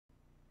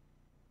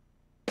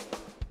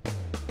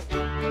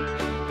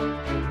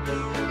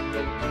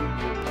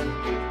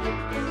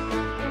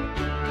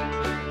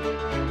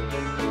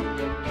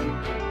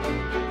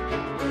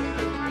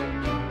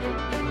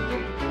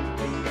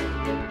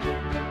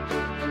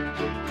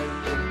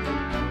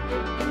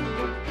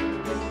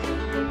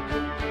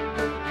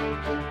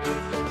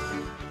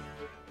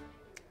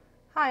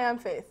Hi, I'm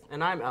Faith.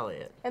 And I'm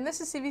Elliot. And this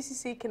is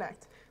CVCC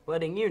Connect.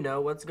 Letting you know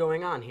what's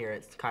going on here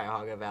at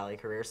Cuyahoga Valley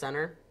Career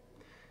Center.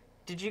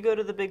 Did you go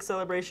to the big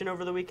celebration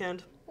over the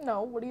weekend?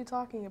 No, what are you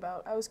talking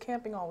about? I was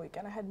camping all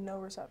weekend. I had no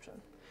reception.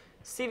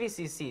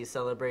 CVCC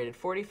celebrated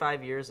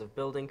 45 years of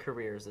building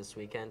careers this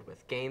weekend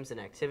with games and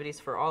activities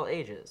for all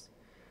ages.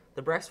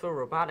 The Brecksville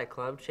Robotic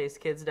Club chased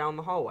kids down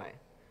the hallway,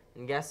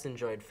 and guests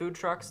enjoyed food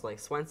trucks like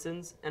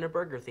Swenson's and a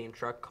burger-themed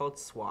truck called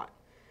SWAT.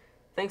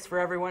 Thanks for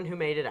everyone who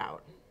made it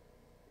out.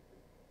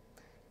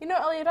 You know,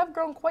 Elliot, I've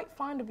grown quite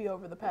fond of you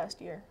over the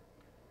past year.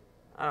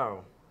 Oh,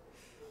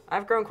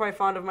 I've grown quite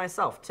fond of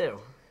myself, too.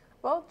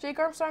 Well, Jake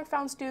Armstrong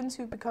found students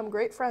who've become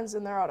great friends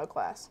in their auto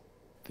class.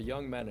 The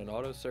young men in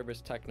auto service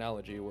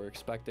technology were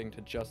expecting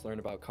to just learn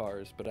about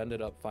cars, but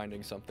ended up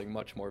finding something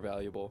much more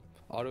valuable.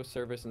 Auto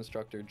service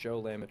instructor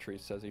Joe Lamatry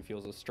says he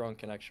feels a strong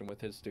connection with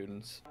his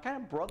students. Kind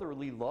of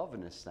brotherly love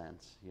in a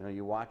sense. You know,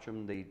 you watch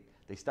them, they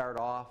start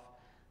off,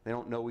 they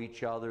don't know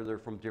each other, they're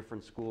from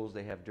different schools,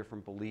 they have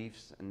different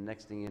beliefs, and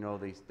next thing you know,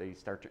 they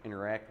start to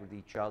interact with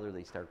each other,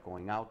 they start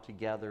going out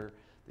together,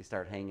 they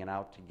start hanging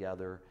out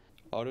together.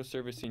 Auto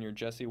service senior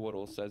Jesse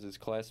Woodle says his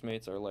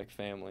classmates are like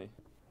family.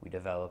 We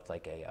developed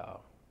like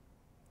a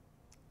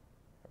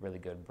really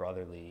good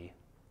brotherly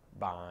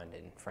bond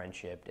and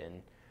friendship,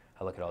 and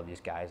I look at all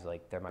these guys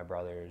like they're my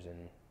brothers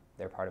and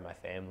they're part of my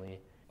family.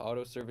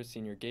 Auto service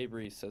senior Gabe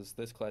Reese says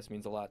this class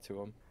means a lot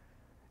to him.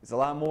 It's a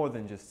lot more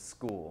than just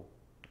school.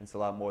 It's a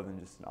lot more than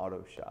just an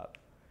auto shop.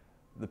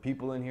 The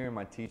people in here and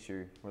my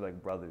teacher were like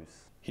brothers.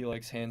 He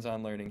likes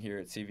hands-on learning here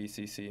at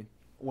CVCC.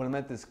 When I'm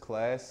at this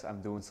class,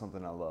 I'm doing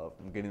something I love.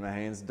 I'm getting my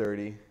hands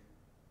dirty.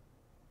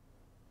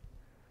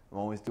 I'm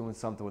always doing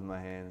something with my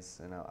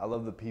hands, and I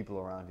love the people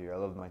around here. I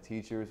love my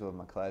teachers, I love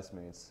my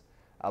classmates.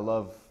 I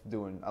love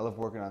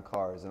working on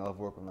cars, and I love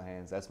working with my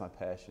hands. That's my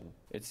passion.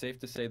 It's safe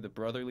to say the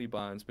brotherly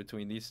bonds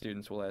between these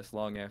students will last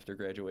long after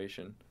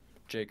graduation.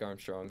 Jake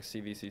Armstrong,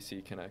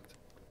 CVCC Connect.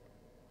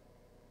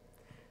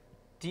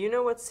 Do you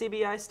know what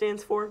CBI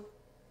stands for?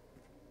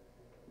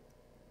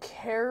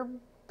 Care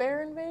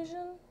Bear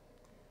Invasion?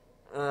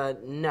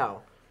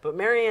 No, but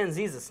Marianne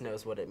Zizis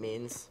knows what it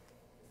means.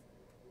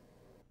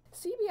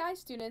 CBI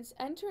students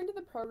enter into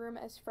the program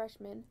as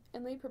freshmen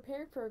and lay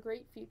prepared for a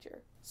great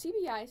future.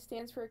 CBI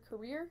stands for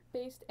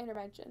Career-Based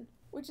Intervention,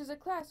 which is a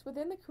class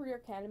within the Career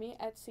Academy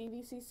at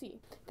CVCC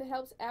that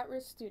helps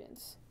at-risk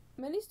students.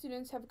 Many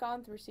students have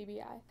gone through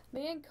CBI.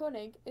 Leanne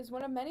Koenig is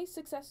one of many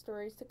success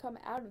stories to come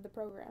out of the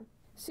program.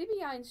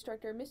 CBI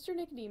instructor Mr.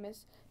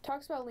 Nicodemus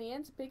talks about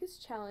Leanne's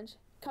biggest challenge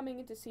coming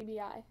into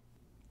CBI.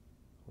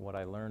 What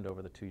I learned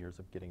over the 2 years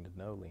of getting to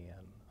know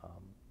Leanne,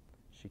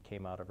 she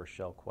came out of her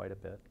shell quite a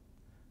bit,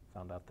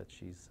 found out that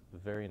she's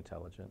very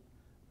intelligent,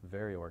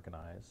 very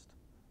organized.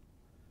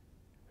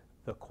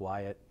 The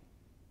quiet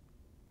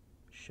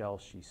shell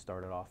she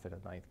started off in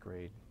 9th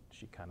grade,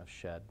 she kind of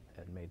shed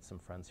and made some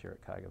friends here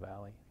at Cuyahoga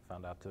Valley.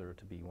 Found out her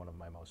to be one of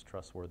my most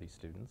trustworthy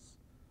students,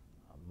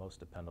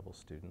 most dependable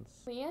students.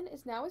 Leanne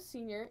is now a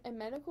senior in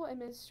Medical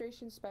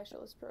Administration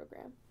Specialist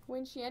program.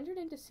 When she entered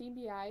into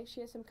CBI,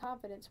 she has some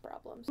confidence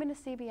problems. Into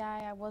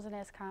CBI, I wasn't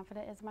as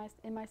confident as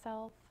in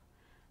myself.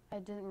 I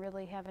didn't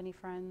really have any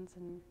friends,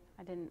 and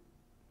I didn't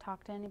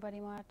talk to anybody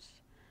much.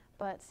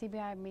 But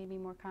CBI made me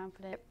more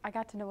confident. I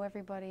got to know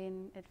everybody,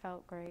 and it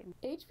felt great.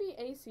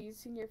 HVAC's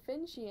senior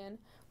Finn Sheehan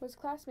was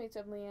classmates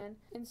of Leanne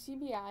in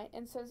CBI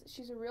and says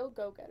she's a real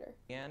go-getter.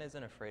 Leanne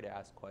isn't afraid to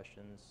ask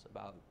questions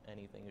about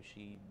anything. If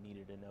she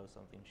needed to know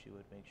something, she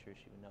would make sure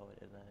she would know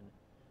it, and then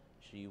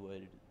she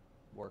would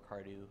work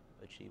hard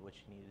to achieve what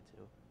she needed to.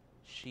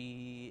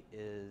 She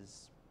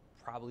is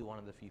probably one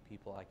of the few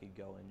people I could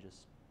go and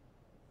just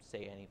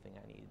say anything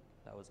I need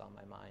that was on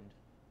my mind,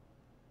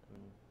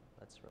 and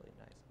that's really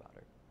nice about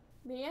her.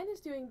 Leanne is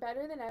doing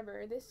better than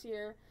ever this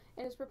year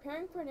and is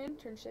preparing for an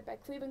internship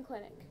at Cleveland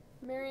Clinic.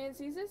 Marianne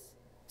Zizis,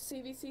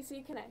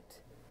 CVCC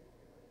Connect.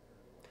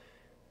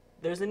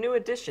 There's a new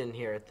addition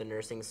here at the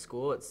nursing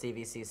school at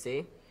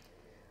CVCC.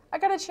 I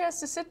got a chance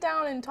to sit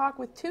down and talk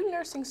with 2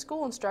 nursing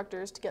school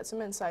instructors to get some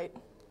insight.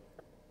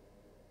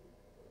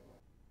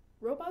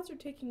 Robots are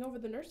taking over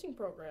the nursing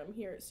program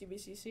here at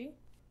CVCC.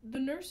 The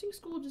nursing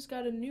school just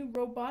got a new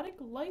robotic,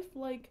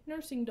 lifelike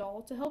nursing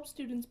doll to help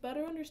students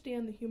better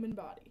understand the human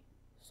body.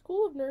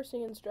 School of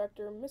Nursing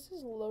instructor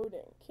Mrs.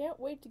 Loading can't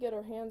wait to get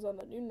her hands on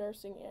the new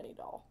Nursing Annie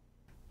doll.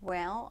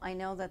 Well, I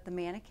know that the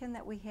mannequin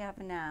that we have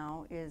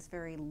now is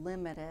very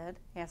limited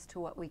as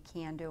to what we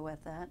can do with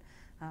it.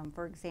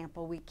 For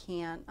example, we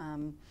can't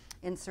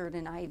insert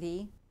an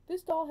IV.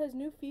 This doll has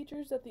new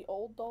features that the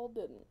old doll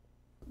didn't.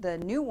 The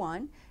new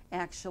one,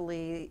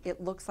 actually,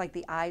 it looks like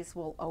the eyes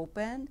will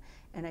open,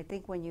 and I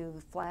think when you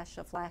flash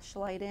a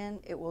flashlight in,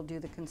 it will do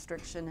the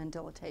constriction and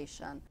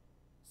dilatation.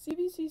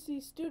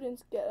 CVCC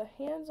students get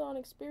a hands-on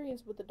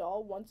experience with the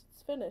doll once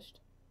it's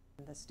finished.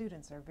 The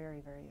students are very,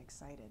 very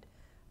excited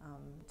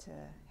to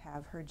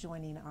have her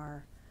joining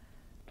our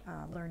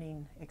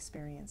learning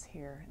experience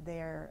here.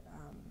 Their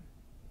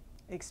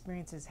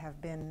experiences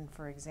have been,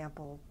 for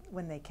example,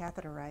 when they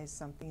catheterized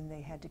something,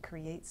 they had to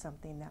create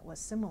something that was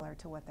similar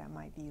to what that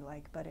might be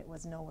like, but it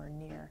was nowhere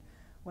near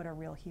what a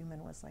real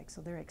human was like.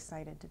 So they're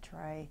excited to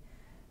try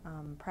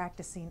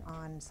practicing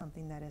on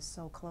something that is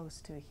so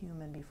close to a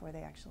human before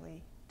they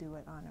actually do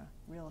it on a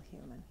real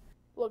human.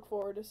 Look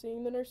forward to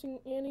seeing the Nursing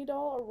Annie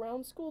doll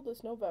around school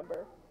this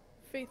November.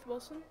 Faith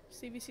Wilson,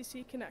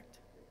 CVCC Connect.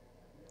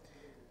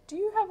 Do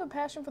you have a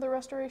passion for the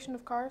restoration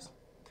of cars?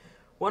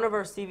 One of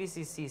our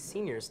CVCC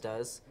seniors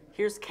does.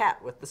 Here's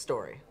Kat with the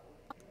story.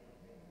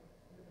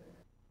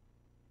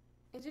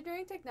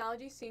 Engineering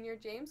Technology senior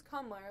James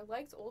Cumler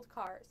likes old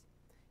cars.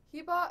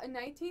 He bought a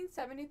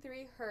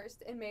 1973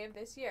 Hearst in May of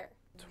this year.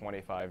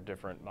 25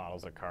 different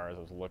models of cars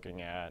I was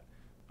looking at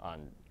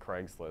on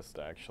Craigslist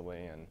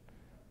actually, and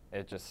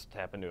it just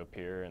happened to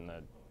appear and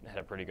it had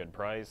a pretty good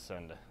price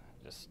and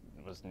just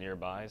was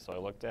nearby, so I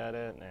looked at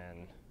it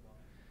and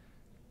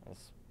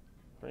that's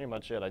pretty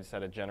much it. I just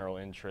had a general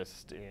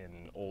interest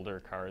in older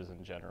cars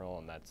in general,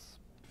 and that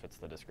fits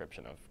the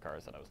description of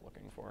cars that I was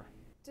looking for.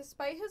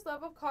 Despite his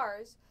love of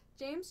cars,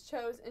 James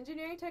chose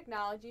engineering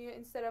technology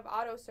instead of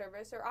auto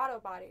service or auto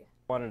body.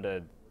 I wanted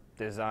to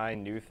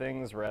design new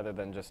things rather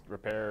than just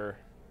repair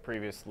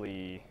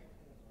previously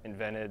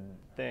invented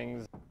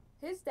things.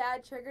 His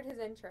dad triggered his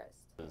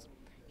interest.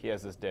 He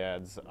has his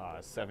dad's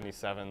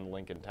 77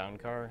 Lincoln Town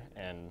Car,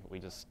 and we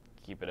just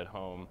keep it at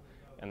home,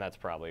 and that's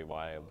probably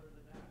why I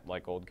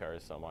like old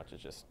cars so much.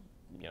 It's just,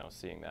 you know,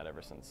 seeing that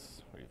ever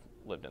since we've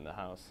lived in the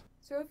house.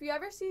 So if you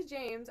ever see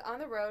James on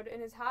the road in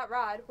his hot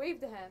rod, wave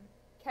to him.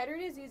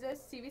 Katerina Aziza,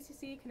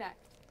 CVCC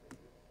Connect.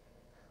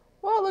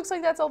 Well, it looks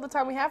like that's all the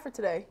time we have for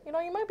today. You know,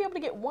 you might be able to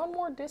get one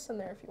more diss in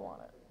there if you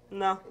want it.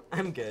 No,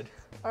 I'm good.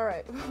 All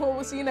right, well,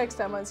 we'll see you next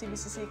time on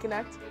CVCC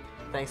Connect.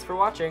 Thanks for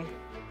watching.